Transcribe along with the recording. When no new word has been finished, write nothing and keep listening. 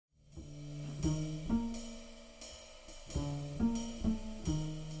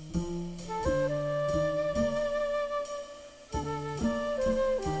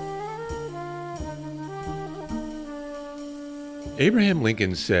Abraham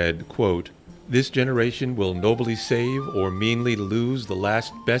Lincoln said, quote, "This generation will nobly save or meanly lose the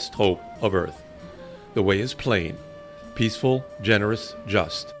last best hope of earth. The way is plain, peaceful, generous,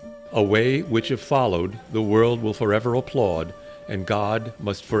 just. A way which if followed, the world will forever applaud, and God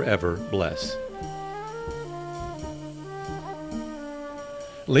must forever bless."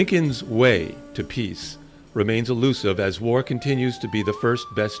 Lincoln's way to peace remains elusive as war continues to be the first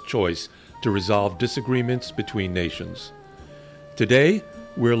best choice to resolve disagreements between nations. Today,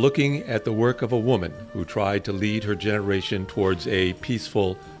 we're looking at the work of a woman who tried to lead her generation towards a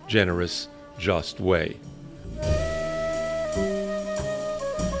peaceful, generous, just way.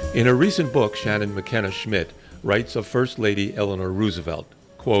 In a recent book, Shannon McKenna Schmidt writes of First Lady Eleanor Roosevelt,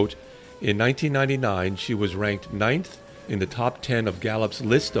 quote, "In 1999, she was ranked 9th in the top 10 of Gallup's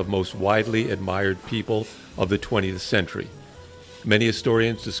list of most widely admired people of the 20th century. Many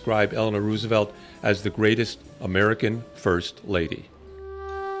historians describe Eleanor Roosevelt as the greatest American First Lady."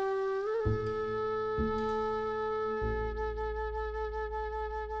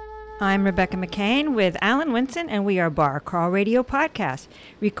 I'm Rebecca McCain with Alan Winson, and we are Bar Crawl Radio Podcast,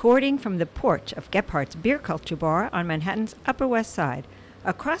 recording from the porch of Gephardt's Beer Culture Bar on Manhattan's Upper West Side,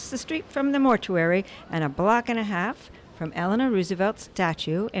 across the street from the mortuary and a block and a half from Eleanor Roosevelt's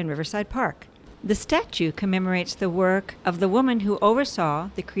statue in Riverside Park. The statue commemorates the work of the woman who oversaw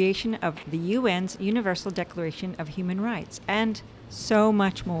the creation of the UN's Universal Declaration of Human Rights, and so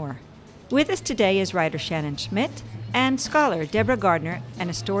much more. With us today is writer Shannon Schmidt and scholar Deborah Gardner, an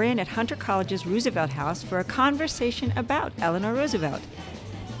historian at Hunter College's Roosevelt House, for a conversation about Eleanor Roosevelt.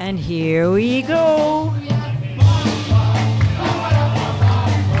 And here we go.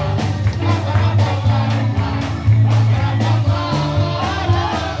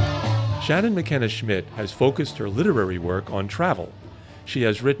 Shannon McKenna Schmidt has focused her literary work on travel. She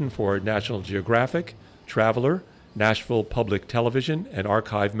has written for National Geographic, Traveler, Nashville Public Television, and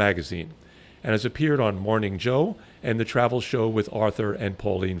Archive magazine, and has appeared on Morning Joe and The Travel Show with Arthur and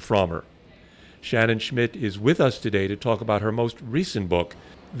Pauline Frommer. Shannon Schmidt is with us today to talk about her most recent book,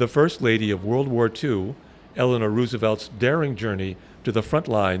 The First Lady of World War II, Eleanor Roosevelt's daring journey to the front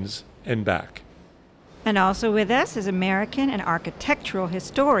lines and back. And also with us is American and architectural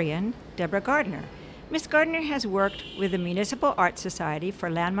historian Deborah Gardner. Miss Gardner has worked with the Municipal Art Society for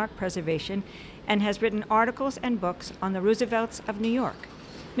landmark preservation and has written articles and books on the Roosevelts of New York.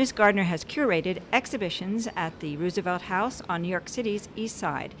 Miss Gardner has curated exhibitions at the Roosevelt House on New York City's East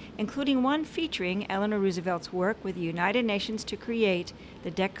Side, including one featuring Eleanor Roosevelt's work with the United Nations to create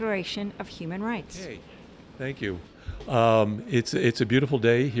the Declaration of Human Rights. Hey, thank you. It's a beautiful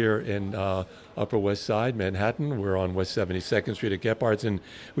day here in Upper West Side, Manhattan. We're on West 72nd Street at Gephardt's, and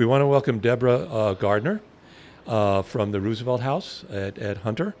we want to welcome Deborah Gardner from the Roosevelt House at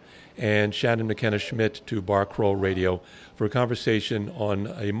Hunter, and Shannon McKenna Schmidt to Bar Crawl Radio for a conversation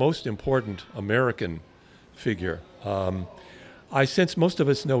on a most important American figure. I sense most of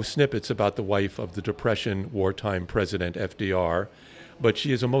us know snippets about the wife of the Depression wartime President FDR, but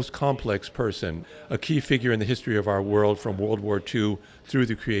she is a most complex person, a key figure in the history of our world from World War II through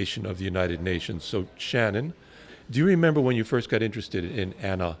the creation of the United Nations. So, Shannon, do you remember when you first got interested in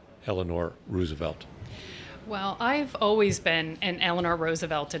Anna Eleanor Roosevelt? Well, I've always been an Eleanor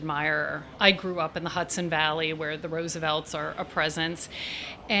Roosevelt admirer. I grew up in the Hudson Valley where the Roosevelts are a presence.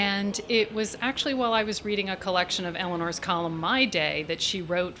 And it was actually while I was reading a collection of Eleanor's column, My Day, that she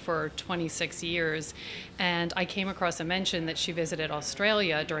wrote for 26 years. And I came across a mention that she visited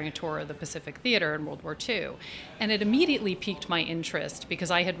Australia during a tour of the Pacific Theater in World War II. And it immediately piqued my interest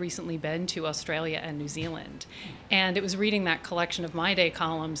because I had recently been to Australia and New Zealand. And it was reading that collection of My Day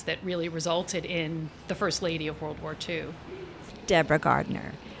columns that really resulted in the First Lady of World War II. Deborah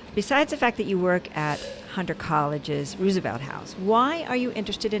Gardner, besides the fact that you work at Hunter College's Roosevelt House, why are you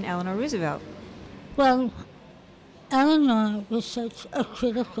interested in Eleanor Roosevelt? Well, Eleanor was such a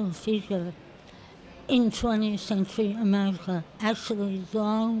critical figure in 20th century America, actually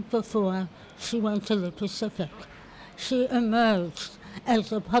long before she went to the Pacific. She emerged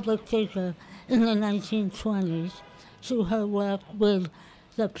as a public figure in the 1920s through her work with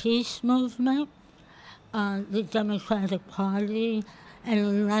the peace movement, the Democratic Party, and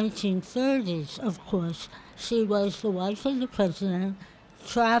in the 1930s, of course, she was the wife of the president,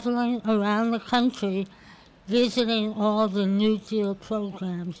 traveling around the country, visiting all the New Deal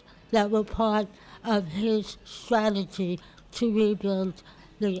programs that were part of his strategy to rebuild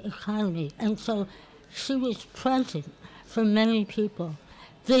the economy. And so she was present for many people,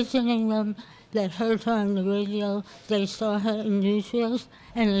 visiting them. They heard her on the radio, they saw her in newsreels,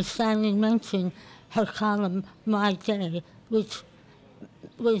 and as Shannon mentioned, her column, My Day, which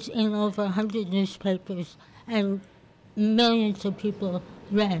was in over 100 newspapers and millions of people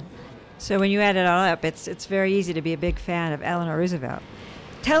read. So when you add it all up, it's very easy to be a big fan of Eleanor Roosevelt.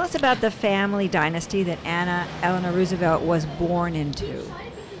 Tell us about the family dynasty that Anna Eleanor Roosevelt was born into.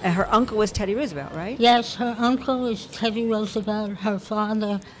 Her uncle was Teddy Roosevelt, right? Yes, her uncle was Teddy Roosevelt. Her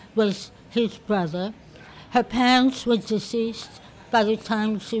father was his brother. Her parents were deceased by the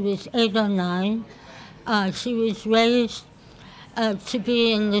time she was 8 or 9. She was raised to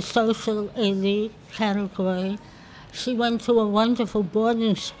be in the social elite category. She went to a wonderful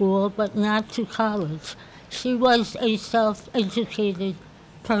boarding school, but not to college. She was a self-educated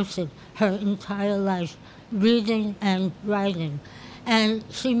person her entire life, reading and writing. And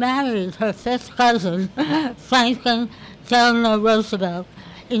she married her fifth cousin, Franklin Delano Roosevelt,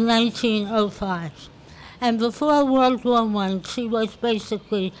 in 1905. And before World War I, she was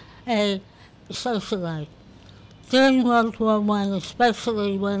basically a socialite. During World War I,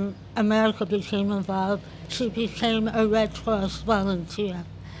 especially when America became involved, she became a Red Cross volunteer.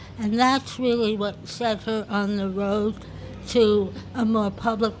 And that's really what set her on the road to a more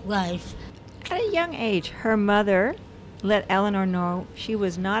public life. At a young age, her mother let Eleanor know she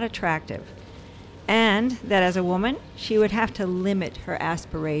was not attractive and that as a woman, she would have to limit her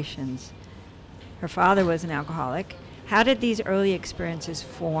aspirations. Her father was an alcoholic. How did these early experiences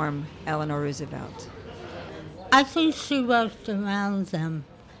form Eleanor Roosevelt? I think she worked around them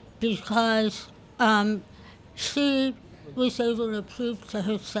because she was able to prove to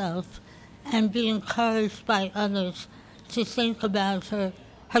herself and be encouraged by others to think about her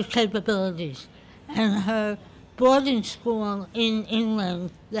capabilities. And her boarding school in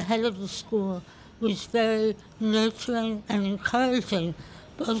England, the head of the school, was very nurturing and encouraging,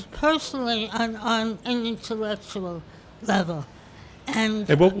 both personally and on an intellectual level. And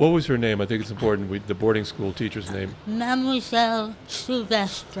what was her name? I think it's important, the boarding school teacher's name. Mademoiselle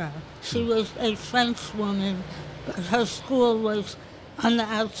Silvestre. She was a French woman, but her school was on the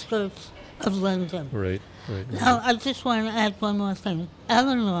outskirts of London. Right. Now, I just want to add one more thing.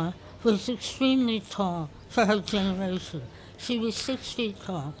 Eleanor was extremely tall for her generation. She was 6 feet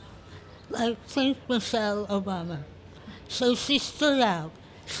tall, like think Michelle Obama. So she stood out.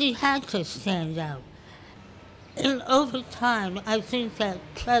 She had to stand out. And over time, I think that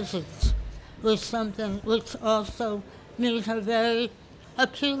presence was something which also made her very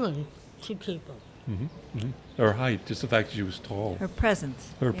appealing to people. Mm-hmm. Mm-hmm. Her height, just the fact that she was tall. Her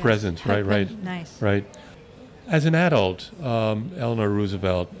presence. Her Yes. presence, right. Nice. Right. As an adult, Eleanor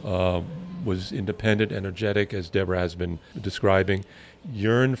Roosevelt was independent, energetic, as Deborah has been describing,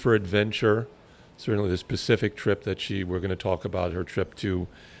 yearned for adventure. Certainly the specific trip that we're going to talk about, her trip to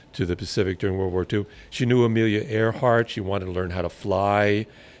the Pacific during World War II. She knew Amelia Earhart. She wanted to learn how to fly.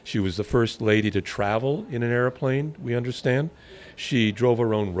 She was the first lady to travel in an airplane, we understand. She drove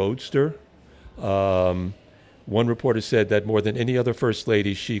her own roadster. One reporter said that more than any other first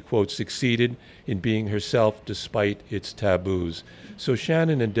lady, she, quote, succeeded in being herself despite its taboos. So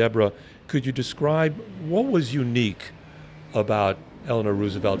Shannon and Deborah, could you describe what was unique about Eleanor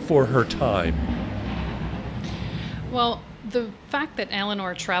Roosevelt for her time? Well, the fact that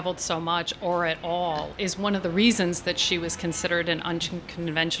Eleanor traveled so much or at all is one of the reasons that she was considered an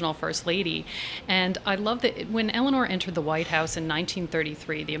unconventional first lady. And I love that when Eleanor entered the White House in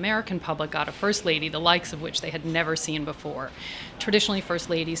 1933, the American public got a first lady, the likes of which they had never seen before. Traditionally, first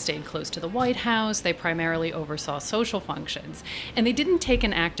ladies stayed close to the White House. They primarily oversaw social functions, and they didn't take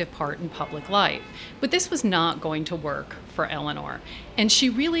an active part in public life. But this was not going to work for Eleanor. And she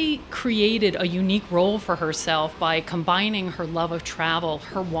really created a unique role for herself by combining her love of travel,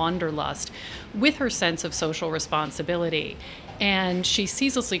 her wanderlust, with her sense of social responsibility. And she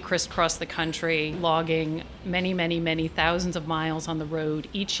ceaselessly crisscrossed the country, logging many thousands of miles on the road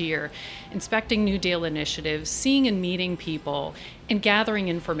each year, inspecting New Deal initiatives, seeing and meeting people, and gathering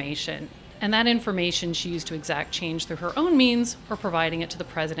information. And that information she used to exact change through her own means or providing it to the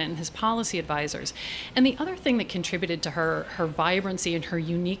president and his policy advisors. And the other thing that contributed to her vibrancy and her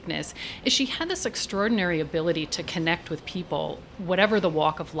uniqueness is she had this extraordinary ability to connect with people, whatever the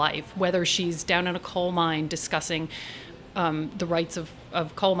walk of life, whether she's down in a coal mine discussing the rights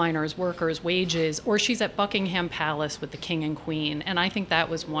of coal miners, workers, wages, or she's at Buckingham Palace with the king and queen. And I think that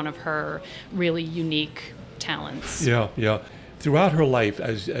was one of her really unique talents. Yeah. Throughout her life,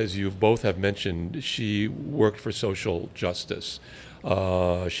 as you both have mentioned, she worked for social justice.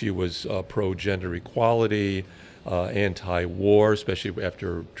 She was pro-gender equality, anti-war, especially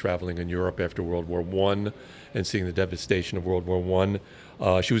after traveling in Europe after World War I and seeing the devastation of World War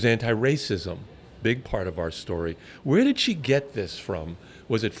I. She was anti-racism, big part of our story. Where did she get this from?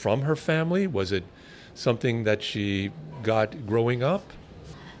 Was it from her family? Was it something that she got growing up?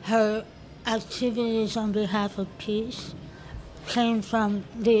 Her activities on behalf of peace came from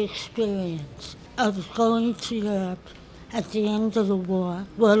the experience of going to Europe at the end of the war,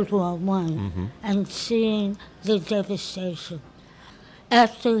 World War I, and seeing the devastation.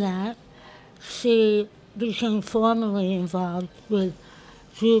 After that, she became formally involved with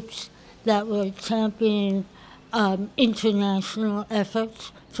groups that were championing international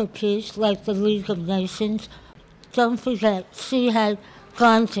efforts for peace, like the League of Nations. Don't forget, she had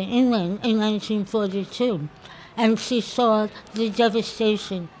gone to England in 1942, and she saw the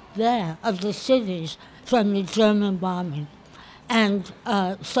devastation there of the cities from the German bombing. And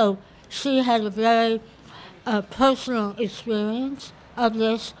so she had a very personal experience of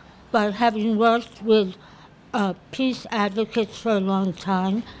this, but having worked with peace advocates for a long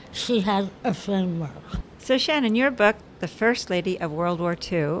time, she had a framework. So, Shannon, your book, The First Lady of World War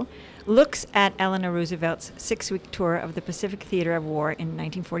II, looks at Eleanor Roosevelt's 6-week tour of the Pacific Theater of War in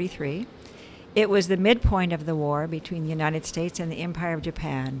 1943. It was the midpoint of the war between the United States and the Empire of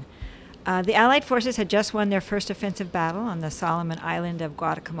Japan. The Allied forces had just won their first offensive battle on the Solomon Island of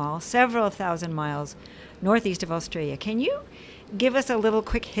Guadalcanal, several thousand miles northeast of Australia. Can you give us a little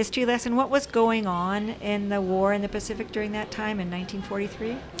quick history lesson? What was going on in the war in the Pacific during that time in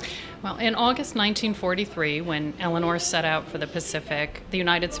 1943? Well, in August 1943, when Eleanor set out for the Pacific, the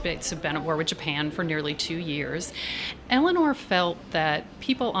United States had been at war with Japan for nearly 2 years. Eleanor felt that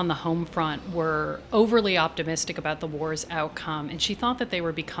people on the home front were overly optimistic about the war's outcome, and she thought that they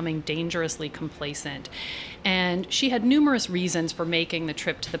were becoming dangerously complacent. And she had numerous reasons for making the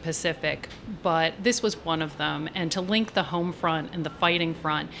trip to the Pacific, but this was one of them, and to link the home front and the fighting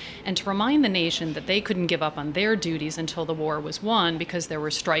front, and to remind the nation that they couldn't give up on their duties until the war was won, because there were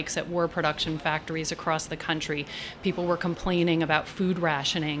strikes at war production factories across the country. People were complaining about food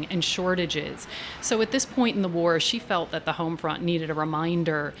rationing and shortages. So at this point in the war, she felt that the home front needed a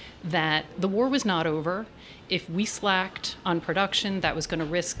reminder that the war was not over. If we slacked on production, that was going to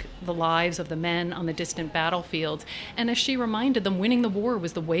risk the lives of the men on the distant battlefields. And as she reminded them, winning the war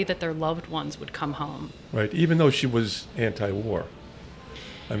was the way that their loved ones would come home. Right, even though she was anti-war.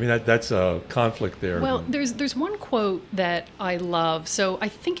 I mean, that's a conflict there. Well, there's one quote that I love. So I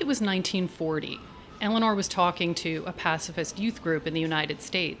think it was 1940. Eleanor was talking to a pacifist youth group in the United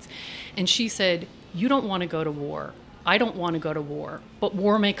States, and she said, "You don't want to go to war. I don't want to go to war, but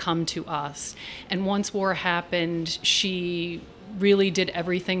war may come to us." And once war happened, she really did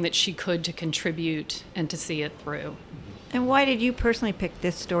everything that she could to contribute and to see it through. And why did you personally pick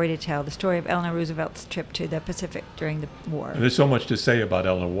this story to tell, the story of Eleanor Roosevelt's trip to the Pacific during the war? And there's so much to say about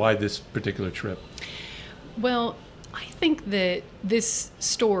Eleanor. Why this particular trip? Well, I think that this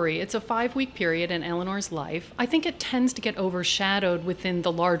story, it's a 5-week period in Eleanor's life. I think it tends to get overshadowed within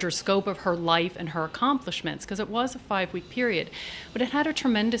the larger scope of her life and her accomplishments, because it was a 5-week period. But it had a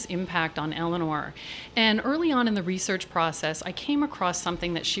tremendous impact on Eleanor. And early on in the research process, I came across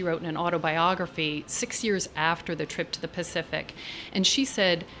something that she wrote in an autobiography 6 years after the trip to the Pacific. And she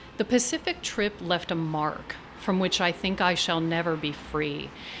said, "The Pacific trip left a mark from which I think I shall never be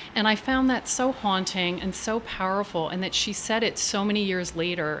free." And I found that so haunting and so powerful, and that she said it so many years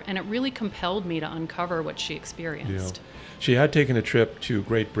later, and it really compelled me to uncover what she experienced. Yeah. She had taken a trip to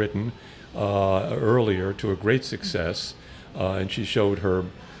Great Britain earlier to a great success, and she showed her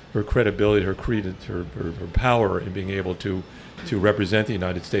credibility, her credence, her power in being able to represent the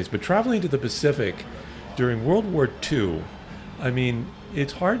United States. But traveling to the Pacific during World War II, I mean,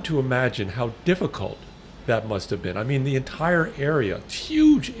 it's hard to imagine how difficult that must have been. I mean, the entire area,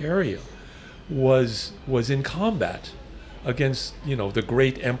 huge area, was in combat against, the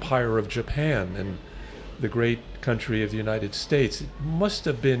great empire of Japan and the great country of the United States. It must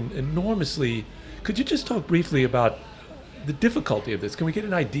have been enormously. Could you just talk briefly about the difficulty of this? Can we get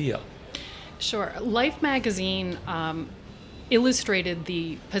an idea? Sure. Life magazine illustrated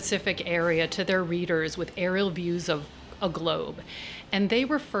the Pacific area to their readers with aerial views of a globe. And they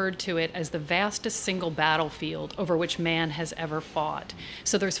referred to it as the vastest single battlefield over which man has ever fought.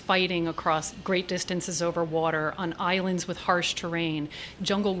 So there's fighting across great distances over water, on islands with harsh terrain.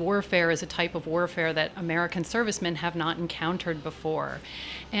 Jungle warfare is a type of warfare that American servicemen have not encountered before.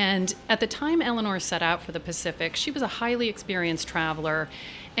 And at the time Eleanor set out for the Pacific, she was a highly experienced traveler.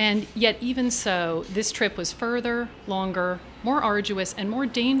 And yet even so, this trip was further, longer, more arduous, and more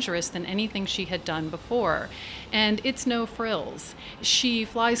dangerous than anything she had done before. And it's no frills. She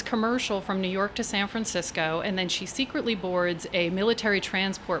flies commercial from New York to San Francisco, and then she secretly boards a military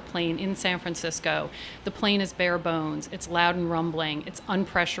transport plane in San Francisco. The plane is bare bones. It's loud and rumbling. It's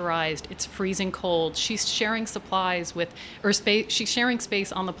unpressurized. It's freezing cold. She's sharing she's sharing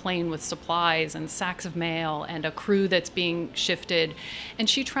space on the plane with supplies and sacks of mail and a crew that's being shifted. And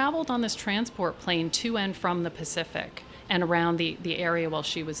she traveled on this transport plane to and from the Pacific and around the area while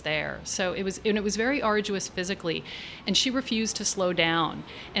she was there. So it was very arduous physically, and she refused to slow down.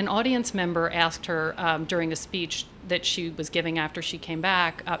 An audience member asked her during a speech that she was giving after she came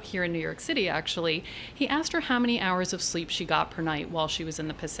back up here in New York City, actually. He asked her how many hours of sleep she got per night while she was in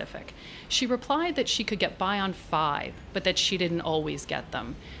the Pacific. She replied that she could get by on 5, but that she didn't always get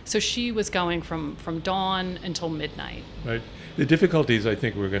them. So she was going from dawn until midnight. Right. The difficulties, I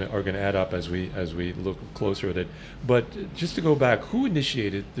think, are going to add up as we look closer at it. But just to go back, who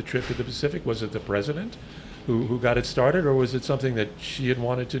initiated the trip to the Pacific? Was it the president who got it started, or was it something that she had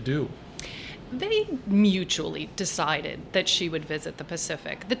wanted to do? They mutually decided that she would visit the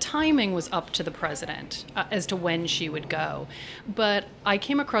Pacific. The timing was up to the president as to when she would go. But I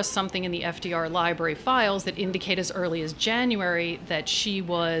came across something in the FDR library files that indicate as early as January that she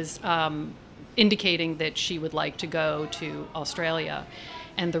was indicating that she would like to go to Australia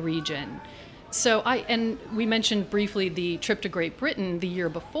and the region. And we mentioned briefly the trip to Great Britain the year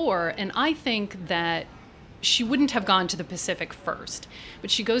before, and I think that she wouldn't have gone to the Pacific first, but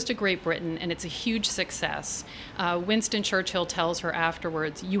she goes to Great Britain, and it's a huge success. Winston Churchill tells her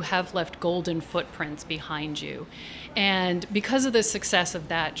afterwards, "You have left golden footprints behind you." And because of the success of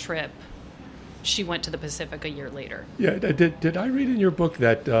that trip, she went to the Pacific a year later. Yeah, did I read in your book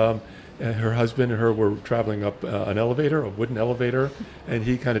that her husband and her were traveling up an elevator, a wooden elevator, and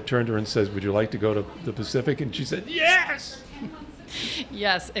he kind of turned to her and says, "Would you like to go to the Pacific?" And she said, "Yes!"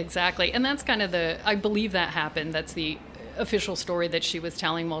 Yes, exactly. And that's kind of I believe that happened. That's the official story that she was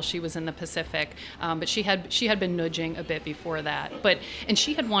telling while she was in the Pacific. But she had been nudging a bit before that. And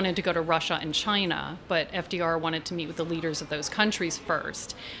she had wanted to go to Russia and China, but FDR wanted to meet with the leaders of those countries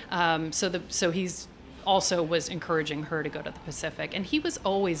first. So he's also was encouraging her to go to the Pacific. And he was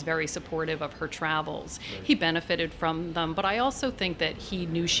always very supportive of her travels. Right. He benefited from them, but I also think that he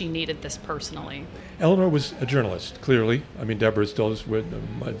knew she needed this personally. Eleanor was a journalist, clearly. I mean, Deborah still is with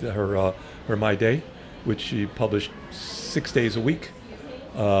her My Day, which she published 6 days a week,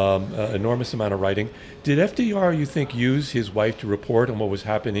 an enormous amount of writing. Did FDR, you think, use his wife to report on what was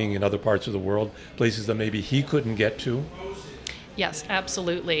happening in other parts of the world, places that maybe he couldn't get to? Yes,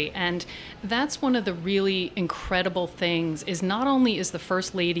 absolutely. And that's one of the really incredible things is not only is the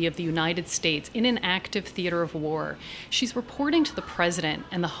First Lady of the United States in an active theater of war, she's reporting to the president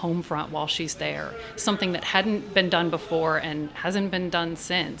and the home front while she's there, something that hadn't been done before and hasn't been done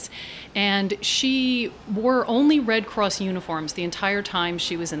since. And she wore only Red Cross uniforms the entire time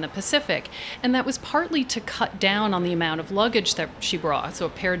she was in the Pacific. And that was partly to cut down on the amount of luggage that she brought, so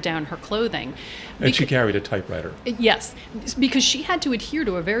it pared down her clothing. And she carried a typewriter. Yes, because she had to adhere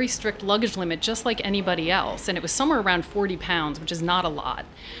to a very strict luggage limit just like anybody else, and it was somewhere around 40 pounds, which is not a lot.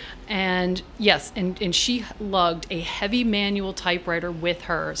 And yes, and she lugged a heavy manual typewriter with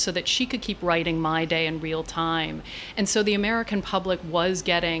her so that she could keep writing My Day in real time. And so the American public was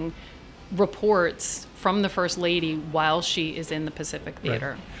getting reports from the First Lady while she is in the Pacific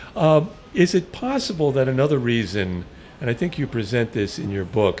Theater. Right. Is it possible that another reason, and I think you present this in your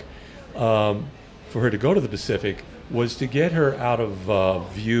book, for her to go to the Pacific was to get her out of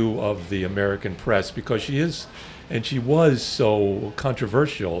view of the American press, because she is, and she was so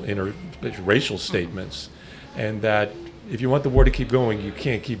controversial in her racial statements, and that if you want the war to keep going, you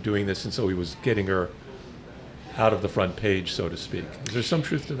can't keep doing this, and so he was getting her out of the front page, so to speak. Is there some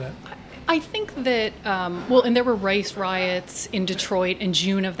truth to that? I think that, and there were race riots in Detroit in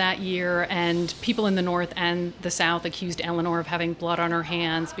June of that year, and people in the North and the South accused Eleanor of having blood on her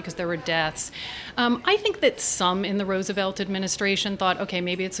hands because there were deaths. I think that some in the Roosevelt administration thought, okay,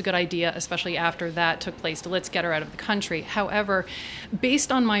 maybe it's a good idea, especially after that took place, to let's get her out of the country. However,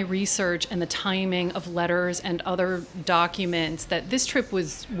 based on my research and the timing of letters and other documents, that this trip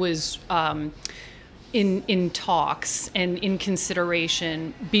was in talks and in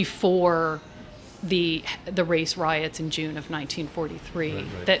consideration before the race riots in June of 1943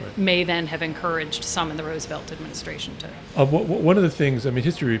 that may then have encouraged some in the Roosevelt administration to. One of the things, I mean,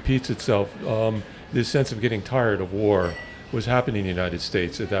 history repeats itself. This sense of getting tired of war was happening in the United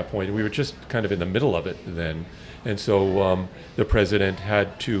States at that point. We were just kind of in the middle of it then. And so the president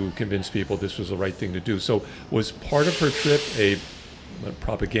had to convince people this was the right thing to do. So was part of her trip a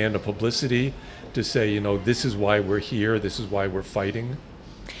propaganda, publicity to say, this is why we're here, this is why we're fighting?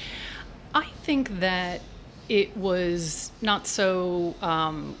 I think that it was not so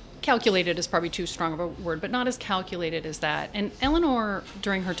calculated is probably too strong of a word, but not as calculated as that. And Eleanor,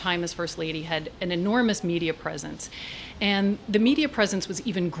 during her time as First Lady, had an enormous media presence. And the media presence was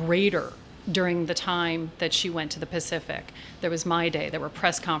even greater during the time that she went to the Pacific. There was My Day, there were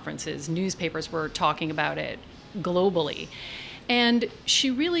press conferences, newspapers were talking about it globally. And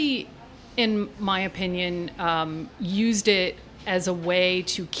she really, in my opinion, used it as a way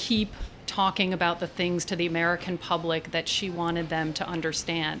to keep talking about the things to the American public that she wanted them to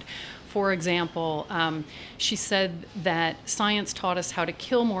understand. For example, she said that science taught us how to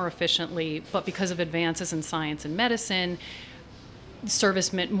kill more efficiently, but because of advances in science and medicine,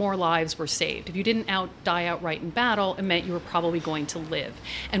 service meant more lives were saved. If you didn't die outright in battle, it meant you were probably going to live.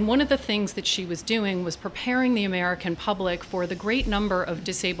 And one of the things that she was doing was preparing the American public for the great number of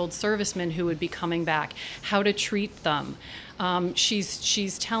disabled servicemen who would be coming back, how to treat them.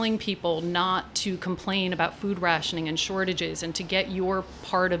 She's telling people not to complain about food rationing and shortages and to get your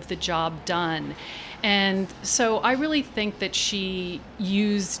part of the job done. And so I really think that she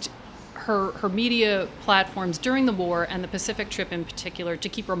used her media platforms during the war and the Pacific trip in particular to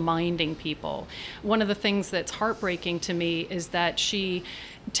keep reminding people. One of the things that's heartbreaking to me is that she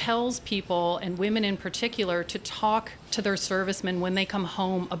tells people, and women in particular, to talk to their servicemen when they come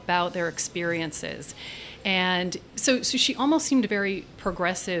home about their experiences. And so she almost seemed very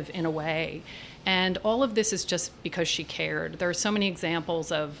progressive in a way. And all of this is just because she cared. There are so many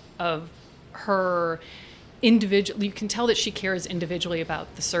examples of her individual. You can tell that she cares individually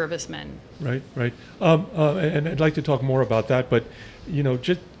about the servicemen. Right. And I'd like to talk more about that, but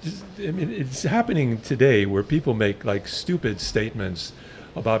it's happening today where people make like stupid statements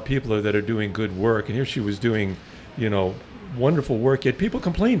about people that are doing good work, and here she was doing, wonderful work, yet people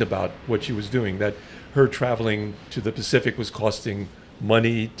complained about what she was doing, that her traveling to the Pacific was costing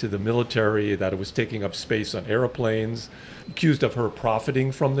money to the military, that it was taking up space on airplanes, accused of her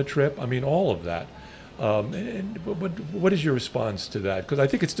profiting from the trip. I mean, all of that. But what is your response to that? Because I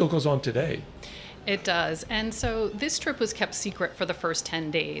think it still goes on today. It does. And so this trip was kept secret for the first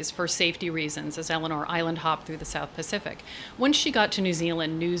 10 days for safety reasons as Eleanor island hopped through the South Pacific. Once she got to New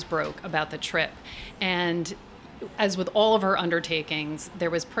Zealand, news broke about the trip. And as with all of her undertakings, there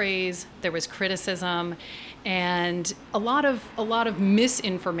was praise, there was criticism, and a lot of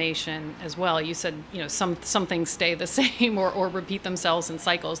misinformation as well. You said, some things stay the same or repeat themselves in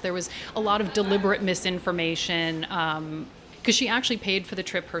cycles. There was a lot of deliberate misinformation because she actually paid for the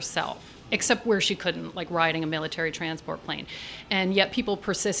trip herself, except where she couldn't, like riding a military transport plane. And yet people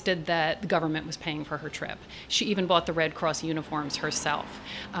persisted that the government was paying for her trip. She even bought the Red Cross uniforms herself.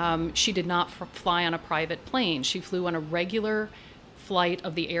 She did not fly on a private plane. She flew on a regular flight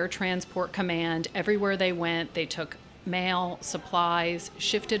of the Air Transport Command. Everywhere they went, they took mail, supplies,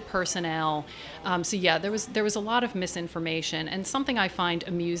 shifted personnel. So yeah, there was a lot of misinformation. And something I find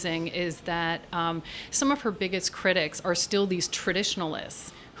amusing is that some of her biggest critics are still these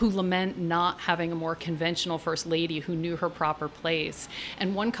traditionalists who lament not having a more conventional first lady who knew her proper place.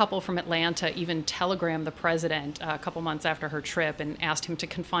 And one couple from Atlanta even telegrammed the president a couple months after her trip and asked him to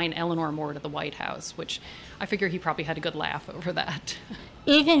confine Eleanor more to the White House, which I figure he probably had a good laugh over that.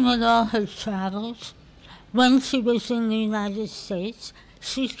 Even with all her travels, when she was in the United States,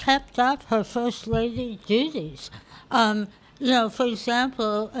 she kept up her first lady duties. For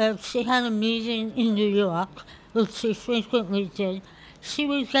example, if she had a meeting in New York, which she frequently did, she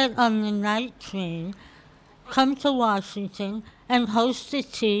would get on the night train, come to Washington, and host a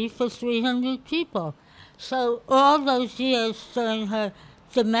tea for 300 people. So all those years during her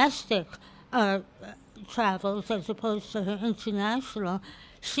domestic travels, as opposed to her international,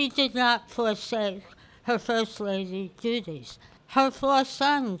 she did not forsake her First Lady duties. Her 4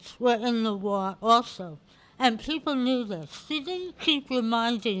 sons were in the war also, and people knew this. She didn't keep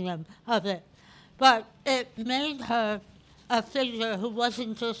reminding them of it, but it made her a figure who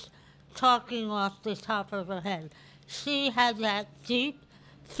wasn't just talking off the top of her head. She had that deep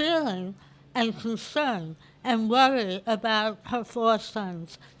feeling and concern and worry about her 4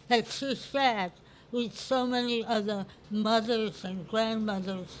 sons that she shared with so many other mothers and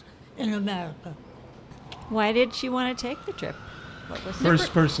grandmothers in America. Why did she want to take the trip? What was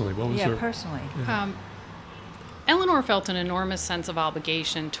Personally, what was her... personally. Yeah. Eleanor felt an enormous sense of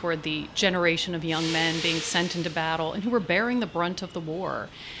obligation toward the generation of young men being sent into battle and who were bearing the brunt of the war.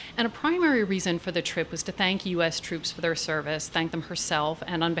 And a primary reason for the trip was to thank U.S. troops for their service, thank them herself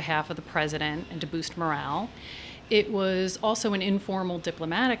and on behalf of the president, and to boost morale. It was also an informal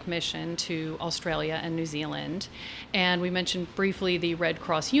diplomatic mission to Australia and New Zealand. And we mentioned briefly the Red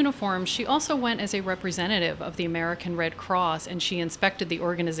Cross uniform. She also went as a representative of the American Red Cross, and she inspected the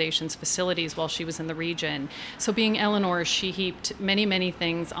organization's facilities while she was in the region. So being Eleanor, she heaped many, many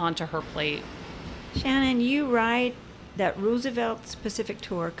things onto her plate. Shannon, you write that Roosevelt's Pacific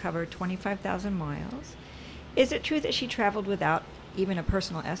tour covered 25,000 miles. Is it true that she traveled without even a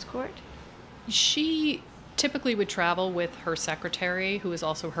personal escort? She typically would travel with her secretary, who is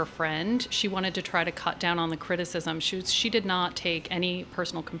also her friend. She wanted to try to cut down on the criticism. She did not take any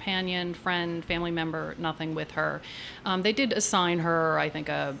personal companion, friend, family member, nothing with her. They did assign her, I think,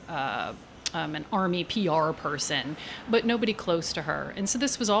 an Army PR person, but nobody close to her. And so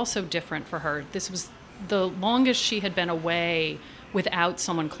this was also different for her. This was the longest she had been away without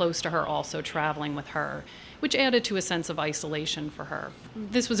someone close to her also traveling with her, which added to a sense of isolation for her.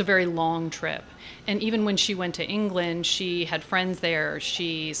 This was a very long trip. And even when she went to England, she had friends there.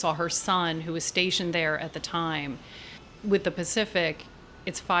 She saw her son, who was stationed there at the time. With the Pacific,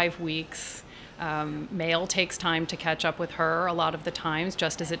 it's 5 weeks. Mail takes time to catch up with her a lot of the times,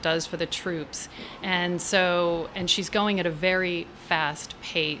 just as it does for the troops. And she's going at a very fast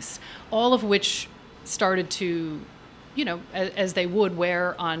pace, all of which started to, as they would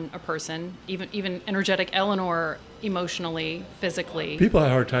wear on a person, even energetic Eleanor, emotionally, physically. People had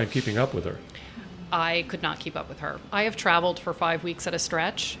a hard time keeping up with her. I could not keep up with her. I have traveled for 5 weeks at a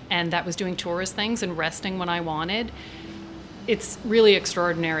stretch, and that was doing tourist things and resting when I wanted. It's really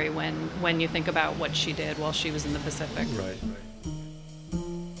extraordinary when you think about what she did while she was in the Pacific. Right.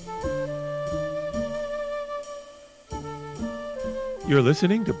 You're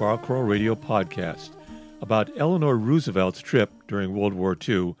listening to Bar Crawl Radio Podcast about Eleanor Roosevelt's trip during World War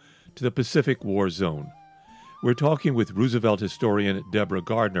II to the Pacific War Zone. We're talking with Roosevelt historian Deborah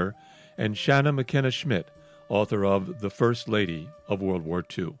Gardner and Shanna McKenna Schmidt, author of The First Lady of World War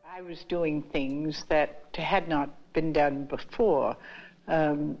II. I was doing things that had not been done before.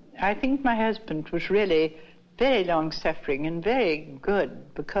 I think my husband was really very long-suffering and very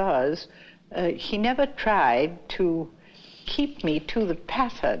good because he never tried to keep me to the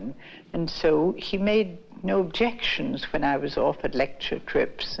pattern, and so he made no objections when I was off at lecture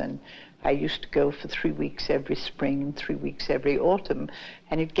trips, and I used to go for 3 weeks every spring and 3 weeks every autumn,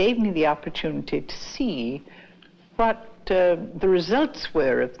 and it gave me the opportunity to see what the results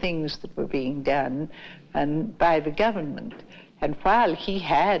were of things that were being done and by the government. And while he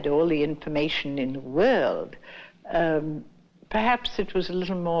had all the information in the world, perhaps it was a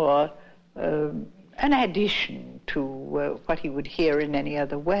little more an addition to what he would hear in any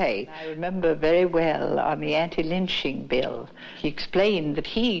other way. I remember very well on the anti-lynching bill, he explained that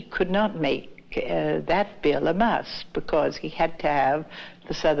he could not make that bill a must because he had to have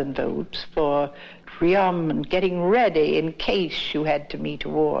the Southern votes for rearmament, getting ready in case you had to meet a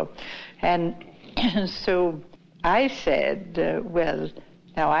war. And so I said, well,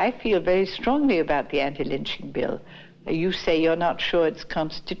 now I feel very strongly about the anti-lynching bill. You say you're not sure it's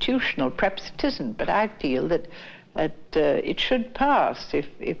constitutional. Perhaps it isn't, but I feel that it should pass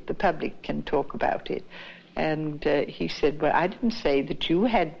if the public can talk about it. And he said, well, I didn't say that you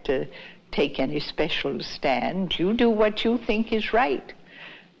had to take any special stand. You do what you think is right.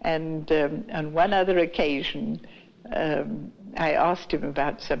 And on one other occasion, I asked him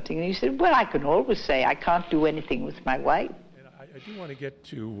about something, and he said, well, I can always say I can't do anything with my wife. And I do want to get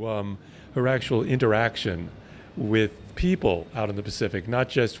to her actual interaction with people out in the Pacific, not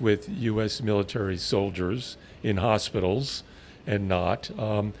just with U.S. military soldiers in hospitals and not,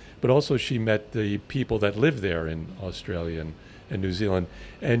 but also she met the people that live there in Australia and New Zealand.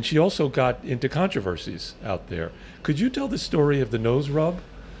 And she also got into controversies out there. Could you tell the story of the nose rub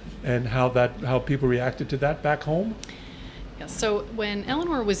and how people reacted to that back home? Yeah, so when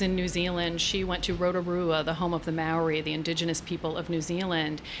Eleanor was in New Zealand, she went to Rotorua, the home of the Maori, the indigenous people of New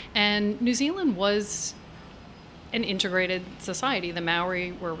Zealand. And New Zealand was an integrated society. The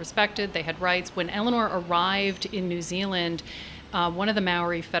Maori were respected, they had rights. When Eleanor arrived in New Zealand, one of the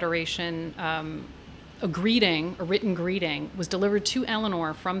Maori Federation, a written greeting, was delivered to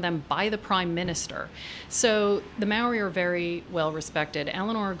Eleanor from them by the Prime Minister. So the Maori are very well respected.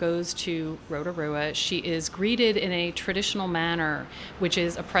 Eleanor goes to Rotorua. She is greeted in a traditional manner, which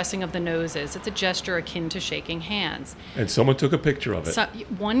is a pressing of the noses. It's a gesture akin to shaking hands. And someone took a picture of it. So,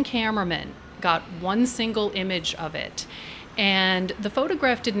 one cameraman got one single image of it. And the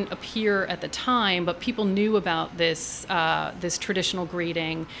photograph didn't appear at the time, but people knew about this this traditional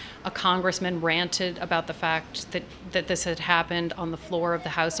greeting. A congressman ranted about the fact that this had happened on the floor of the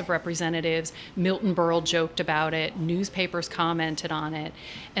House of Representatives. Milton Berle joked about it. Newspapers commented on it.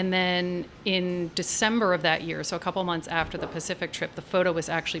 And then in December of that year, so a couple months after the Pacific trip, the photo was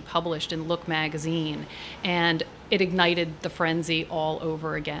actually published in Look magazine, and it ignited the frenzy all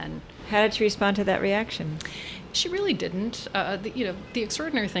over again. How did she respond to that reaction? She really didn't. The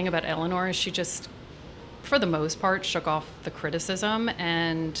extraordinary thing about Eleanor is she just, for the most part, shook off the criticism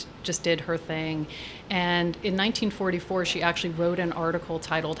and just did her thing. And in 1944, she actually wrote an article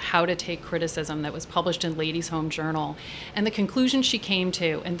titled "How to Take Criticism" that was published in Ladies' Home Journal. And the conclusion she came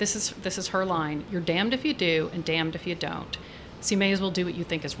to, and this is her line: "You're damned if you do and damned if you don't. So you may as well do what you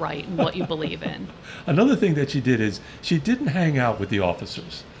think is right and what you believe in." Another thing that she did is she didn't hang out with the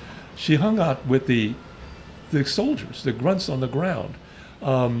officers. She hung out with the soldiers, the grunts on the ground.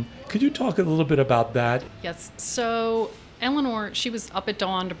 Could you talk a little bit about that? Yes. So Eleanor, she was up at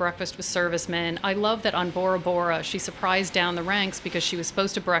dawn to breakfast with servicemen. I love that on Bora Bora, she surprised down the ranks because she was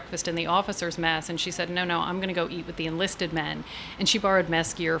supposed to breakfast in the officers' mess, and she said, no, I'm going to go eat with the enlisted men. And she borrowed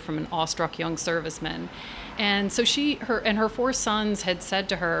mess gear from an awestruck young serviceman. And so her 4 sons had said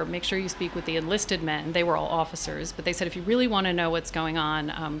to her, make sure you speak with the enlisted men. They were all officers, but they said, if you really want to know what's going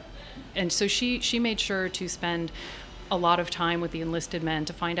on, and so she made sure to spend a lot of time with the enlisted men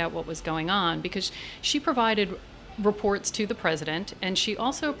to find out what was going on, because she provided reports to the president, and she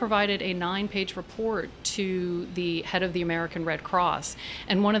also provided a 9-page report to the head of the American Red Cross.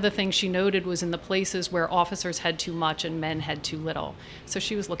 And one of the things she noted was in the places where officers had too much and men had too little. So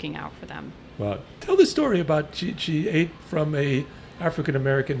she was looking out for them. Well, tell the story about she ate from a African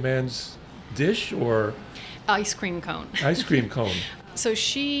American man's dish or ice cream cone. Ice cream cone. So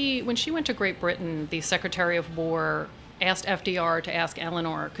when she went to Great Britain, the Secretary of War asked FDR to ask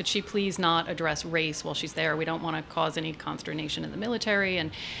Eleanor, could she please not address race while she's there? We don't want to cause any consternation in the military,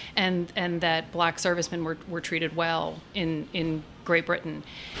 and that black servicemen were treated well in Great Britain.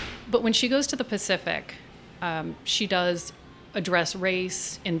 But when she goes to the Pacific, she does address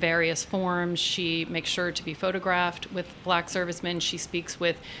race in various forms. She makes sure to be photographed with black servicemen. She speaks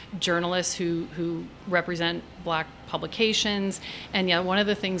with journalists who represent black publications. And yeah, one of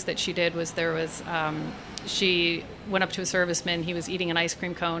the things that she did was she went up to a serviceman. He was eating an ice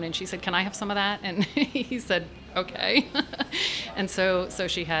cream cone, and she said, "Can I have some of that?" And he said, "Okay." And so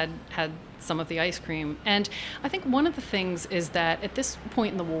she had some of the ice cream. And I think one of the things is that at this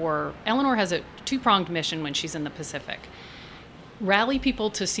point in the war, Eleanor has a 2-pronged mission when she's in the Pacific. Rally people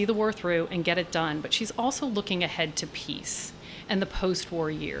to see the war through and get it done, but she's also looking ahead to peace and the post-war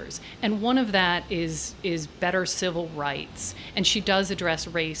years. And one of that is better civil rights. And she does address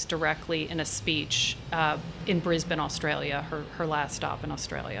race directly in a speech in Brisbane, Australia, her last stop in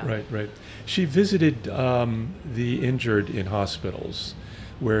Australia. Right. She visited the injured in hospitals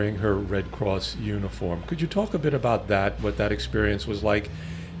wearing her Red Cross uniform. Could you talk a bit about that, what that experience was like,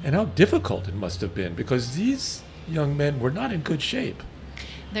 and how difficult it must have been? Because these young men were not in good shape.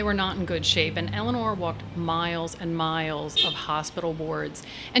 They were not in good shape, and Eleanor walked miles and miles of hospital wards.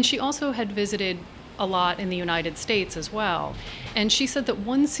 And she also had visited a lot in the United States as well. And she said that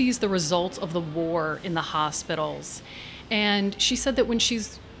one sees the results of the war in the hospitals. And she said that when she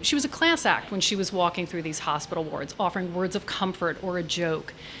was a class act when she was walking through these hospital wards, offering words of comfort or a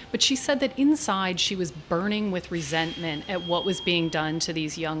joke. But she said that inside she was burning with resentment at what was being done to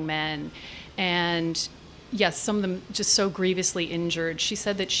these young men. And yes, some of them just so grievously injured. She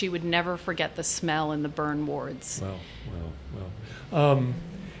said that she would never forget the smell in the burn wards. Well.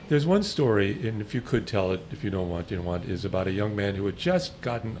 There's one story, and if you could tell it, if you don't want, is about a young man who had just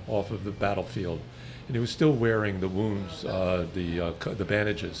gotten off of the battlefield, and he was still wearing the wounds, the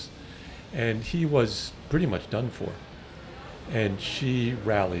bandages, and he was pretty much done for. And she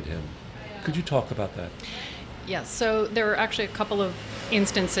rallied him. Could you talk about that? Yes, so there were actually a couple of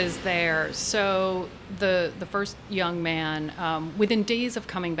instances there. So the first young man, within days of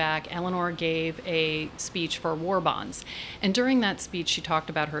coming back, Eleanor gave a speech for war bonds. And during that speech, she talked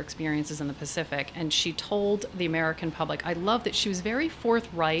about her experiences in the Pacific, and she told the American public, I love that she was very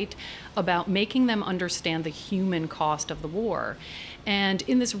forthright about making them understand the human cost of the war. And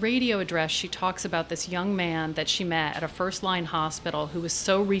in this radio address, she talks about this young man that she met at a first-line hospital who was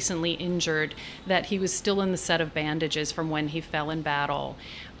so recently injured that he was still in the set of bandages from when he fell in battle.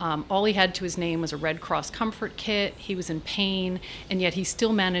 All he had to his name was a Red Cross comfort kit. He was in pain, and yet he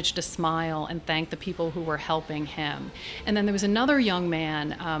still managed to smile and thank the people who were helping him. And then there was another young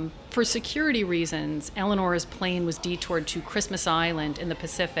man. For security reasons, Eleanor's plane was detoured to Christmas Island in the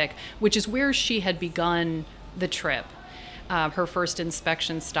Pacific, which is where she had begun the trip. her first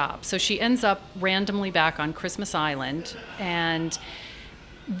inspection stop. So she ends up randomly back on Christmas Island, and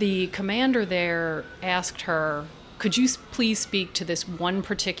the commander there asked her, could you please speak to this one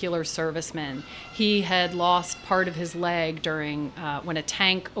particular serviceman? He had lost part of his leg during when a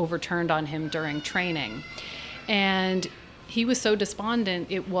tank overturned on him during training. And he was so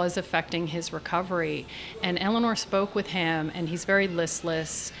despondent, it was affecting his recovery. And Eleanor spoke with him, and he's very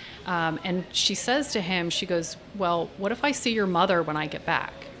listless. And she says to him, she goes, well, what if I see your mother when I get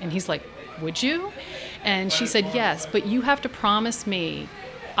back? And he's like, would you? And she said, yes, but you have to promise me,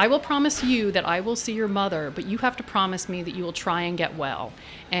 I will promise you that I will see your mother, but you have to promise me that you will try and get well.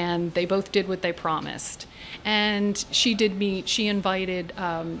 And they both did what they promised. And she invited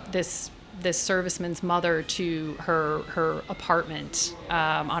this serviceman's mother to her apartment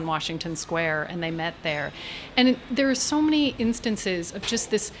on Washington Square, and they met there. And there are so many instances of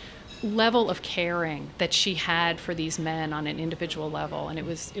just this level of caring that she had for these men on an individual level, and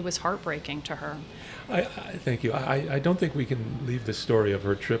it was heartbreaking to her. I thank you. I don't think we can leave the story of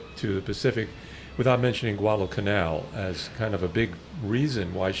her trip to the Pacific without mentioning Guadalcanal as kind of a big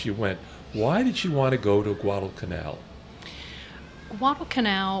reason why she went. Why did she want to go to Guadalcanal?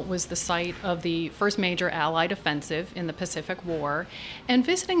 Guadalcanal was the site of the first major Allied offensive in the Pacific War, and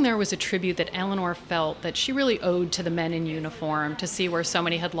visiting there was a tribute that Eleanor felt that she really owed to the men in uniform, to see where so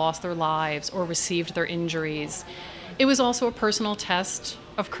many had lost their lives or received their injuries. It was also a personal test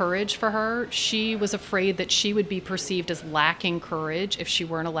of courage for her. She was afraid that she would be perceived as lacking courage if she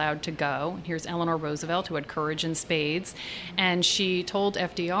weren't allowed to go. Here's Eleanor Roosevelt, who had courage in spades, and she told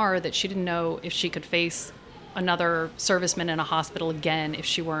FDR that she didn't know if she could face another serviceman in a hospital again if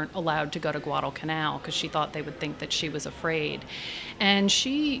she weren't allowed to go to Guadalcanal, because she thought they would think that she was afraid. And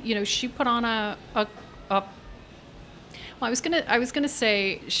she put on I was gonna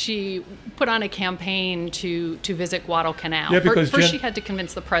say she put on a campaign to visit Guadalcanal. Yeah, because first she had to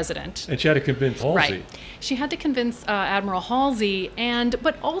convince the president. And she had to convince Halsey. Right. She had to convince Admiral Halsey,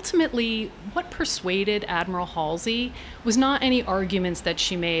 but ultimately what persuaded Admiral Halsey was not any arguments that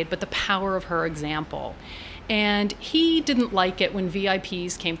she made, but the power of her example. And he didn't like it when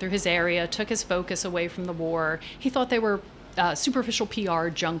VIPs came through his area, took his focus away from the war. He thought they were superficial PR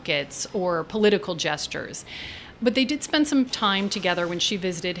junkets or political gestures. But they did spend some time together when she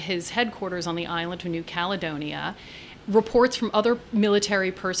visited his headquarters on the island of New Caledonia. Reports from other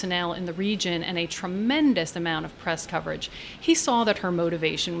military personnel in the region and a tremendous amount of press coverage. He saw that her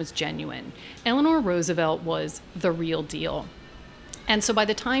motivation was genuine. Eleanor Roosevelt was the real deal. And so by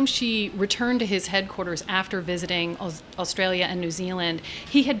the time she returned to his headquarters after visiting Australia and New Zealand,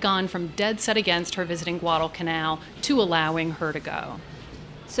 he had gone from dead set against her visiting Guadalcanal to allowing her to go.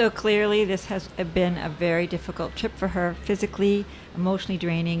 So clearly this has been a very difficult trip for her, physically, emotionally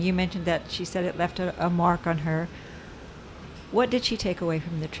draining. You mentioned that she said it left a mark on her. What did she take away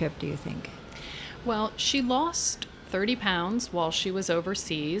from the trip, do you think? Well, she lost 30 pounds while she was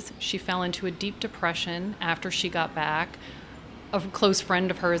overseas. She fell into a deep depression after she got back. A close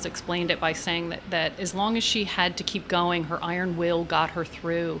friend of hers explained it by saying that as long as she had to keep going, her iron will got her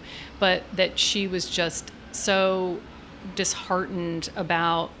through, but that she was just so disheartened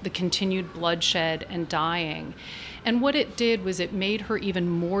about the continued bloodshed and dying. And what it did was it made her even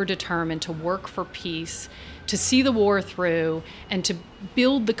more determined to work for peace, to see the war through, and to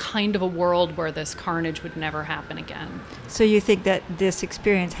build the kind of a world where this carnage would never happen again. So you think that this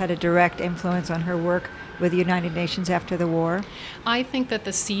experience had a direct influence on her work with the United Nations after the war? I think that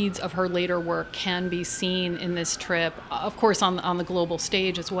the seeds of her later work can be seen in this trip, of course on the global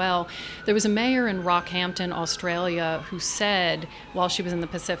stage as well. There was a mayor in Rockhampton, Australia, who said, while she was in the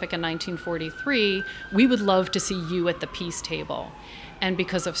Pacific in 1943, "We would love to see you at the peace table." And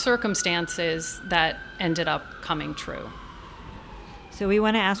because of circumstances, that ended up coming true. So we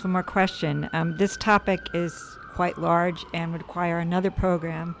want to ask one more question. This topic is quite large and would require another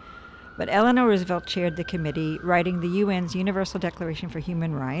program. But Eleanor Roosevelt chaired the committee writing the UN's Universal Declaration for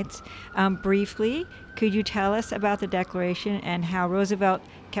Human Rights. Briefly, could you tell us about the declaration and how Roosevelt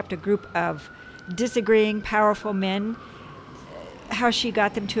kept a group of disagreeing, powerful men, how she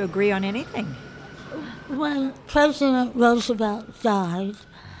got them to agree on anything? When President Roosevelt died,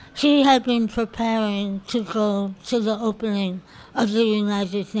 she had been preparing to go to the opening of the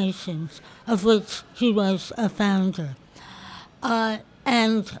United Nations, of which he was a founder.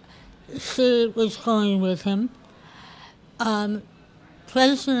 And she was going with him.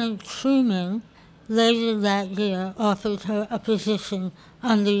 President Truman later that year offered her a position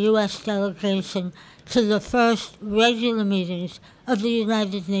on the U.S. delegation to the first regular meetings of the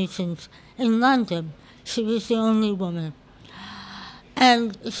United Nations in London. She was the only woman.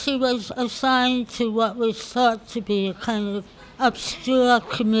 And she was assigned to what was thought to be a kind of obscure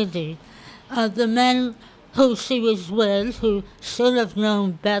committee. The men who she was with, who should have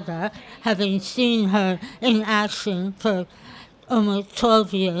known better, having seen her in action for almost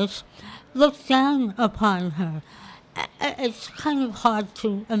 12 years, looked down upon her. It's kind of hard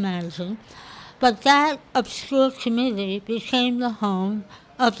to imagine. But that obscure committee became the home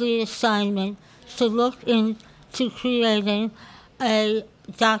of the assignment to look into creating a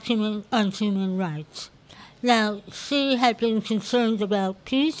document on human rights. Now, she had been concerned about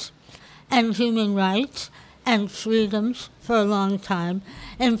peace and human rights and freedoms for a long time.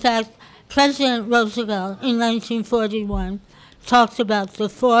 In fact, President Roosevelt in 1941 talked about the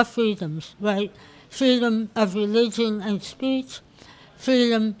four freedoms, right? Freedom of religion and speech,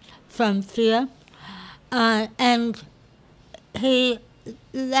 freedom from fear, and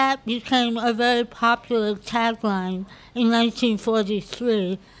that became a very popular tagline in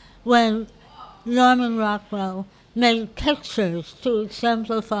 1943 when Norman Rockwell made pictures to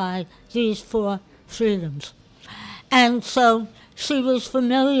exemplify these four freedoms. And so she was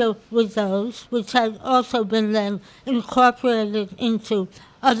familiar with those, which had also been then incorporated into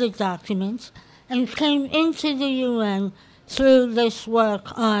other documents, and came into the UN through this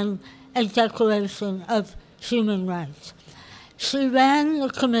work on a Declaration of Human Rights. She ran the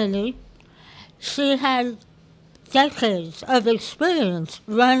committee. She had decades of experience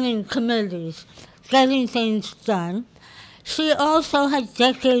running committees, getting things done. She also had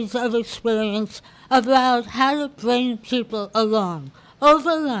decades of experience about how to bring people along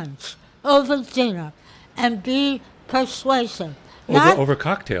over lunch, over dinner, and be persuasive. Over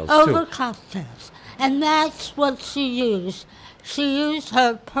cocktails, over too. cocktails. And that's what she used. She used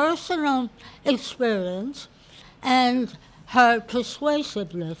her personal experience and her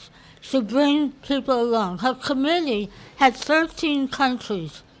persuasiveness to bring people along. Her committee had 13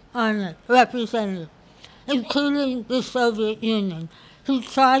 countries on it represented, including the Soviet Union, who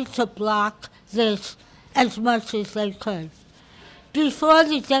tried to block this as much as they could. Before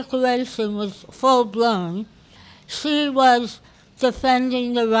the declaration was full-blown, she was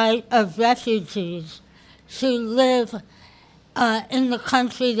defending the right of refugees to live in the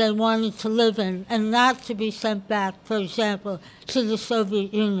country they wanted to live in and not to be sent back, for example, to the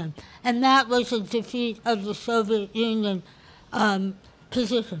Soviet Union. And that was a defeat of the Soviet Union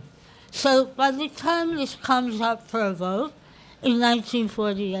position. So by the time this comes up for a vote in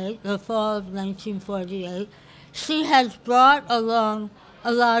 1948, the fall of 1948, she has brought along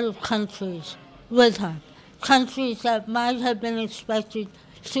a lot of countries with her, countries that might have been expected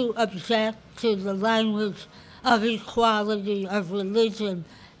to object to the language of equality, of religion,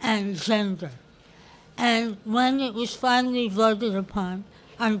 and gender. And when it was finally voted upon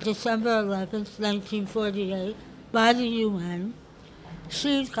on December 11th, 1948, by the UN,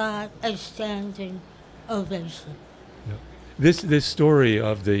 she got a standing ovation. Yeah. This story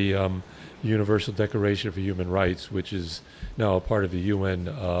of the Universal Declaration for Human Rights, which is now a part of the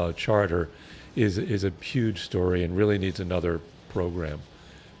UN Charter, is a huge story and really needs another program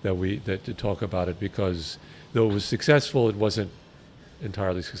that to talk about it, because though it was successful, it wasn't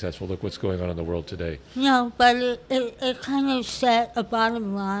entirely successful. Look what's going on in the world today. No, but it kind of set a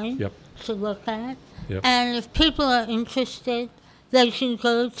bottom line Yep. to look at. Yep. And if people are interested, they can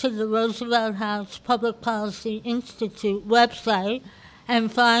go to the Roosevelt House Public Policy Institute website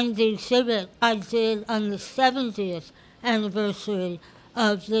and find the exhibit I did on the 70th anniversary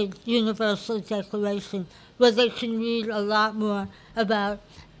of the Universal Declaration, where they can read a lot more about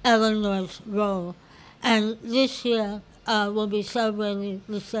Eleanor's role. And this year we'll be celebrating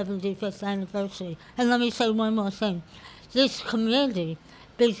the 75th anniversary. And let me say one more thing. This committee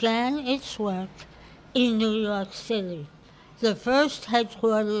began its work in New York City. The first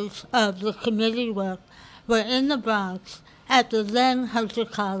headquarters of the committee work were in the Bronx at the then Hunter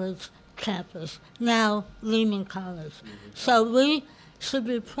College campus, now Lehman College. So we should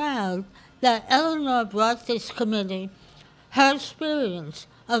be proud that Eleanor brought this committee her experience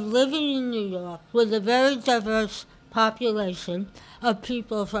of living in New York with a very diverse population of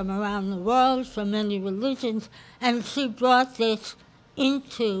people from around the world, from many religions, and she brought this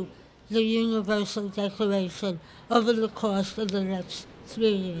into the Universal Declaration over the course of the next 3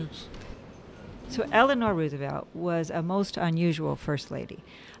 years. So Eleanor Roosevelt was a most unusual First Lady.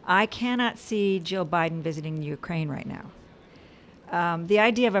 I cannot see Jill Biden visiting Ukraine right now. The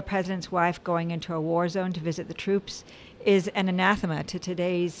idea of a president's wife going into a war zone to visit the troops is an anathema to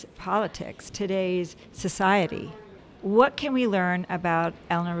today's politics, today's society. What can we learn about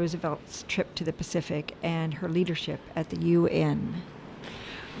Eleanor Roosevelt's trip to the Pacific and her leadership at the UN?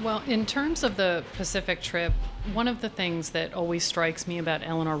 Well, in terms of the Pacific trip, one of the things that always strikes me about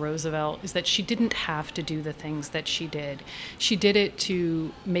Eleanor Roosevelt is that she didn't have to do the things that she did. She did it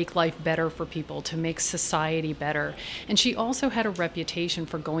to make life better for people, to make society better. And she also had a reputation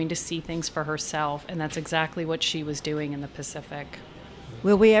for going to see things for herself, and that's exactly what she was doing in the Pacific.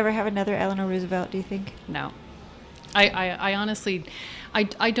 Will we ever have another Eleanor Roosevelt, do you think? No. I honestly, I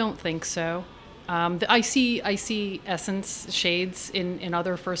don't think so. I see essence shades in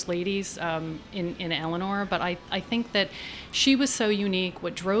other first ladies, in Eleanor, but I think that she was so unique.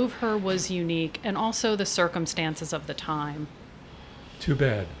 What drove her was unique, and also the circumstances of the time. Too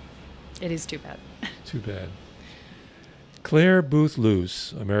bad. It is too bad. Too bad. Claire Booth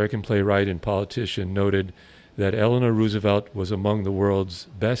Luce, American playwright and politician, noted that Eleanor Roosevelt was among the world's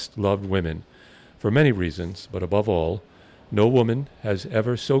best-loved women for many reasons, but above all, no woman has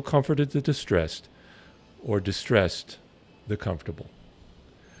ever so comforted the distressed or distressed the comfortable.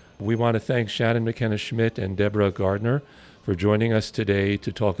 We want to thank Shannon McKenna Schmidt and Deborah Gardner for joining us today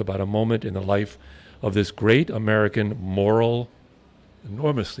to talk about a moment in the life of this great American moral,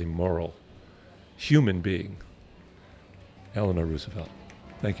 enormously moral, human being, Eleanor Roosevelt.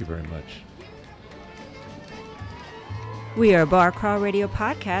 Thank you very much. We are Bar Crawl Radio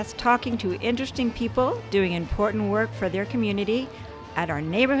Podcast, talking to interesting people doing important work for their community at our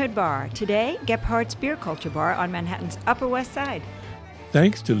neighborhood bar. Today, Gephardt's Beer Culture Bar on Manhattan's Upper West Side.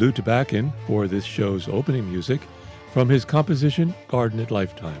 Thanks to Lou Tabakin for this show's opening music from his composition, Garden at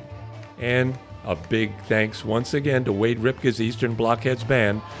Lifetime. And a big thanks once again to Wade Ripke's Eastern Blockheads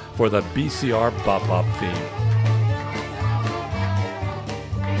Band for the BCR Bop Bop theme.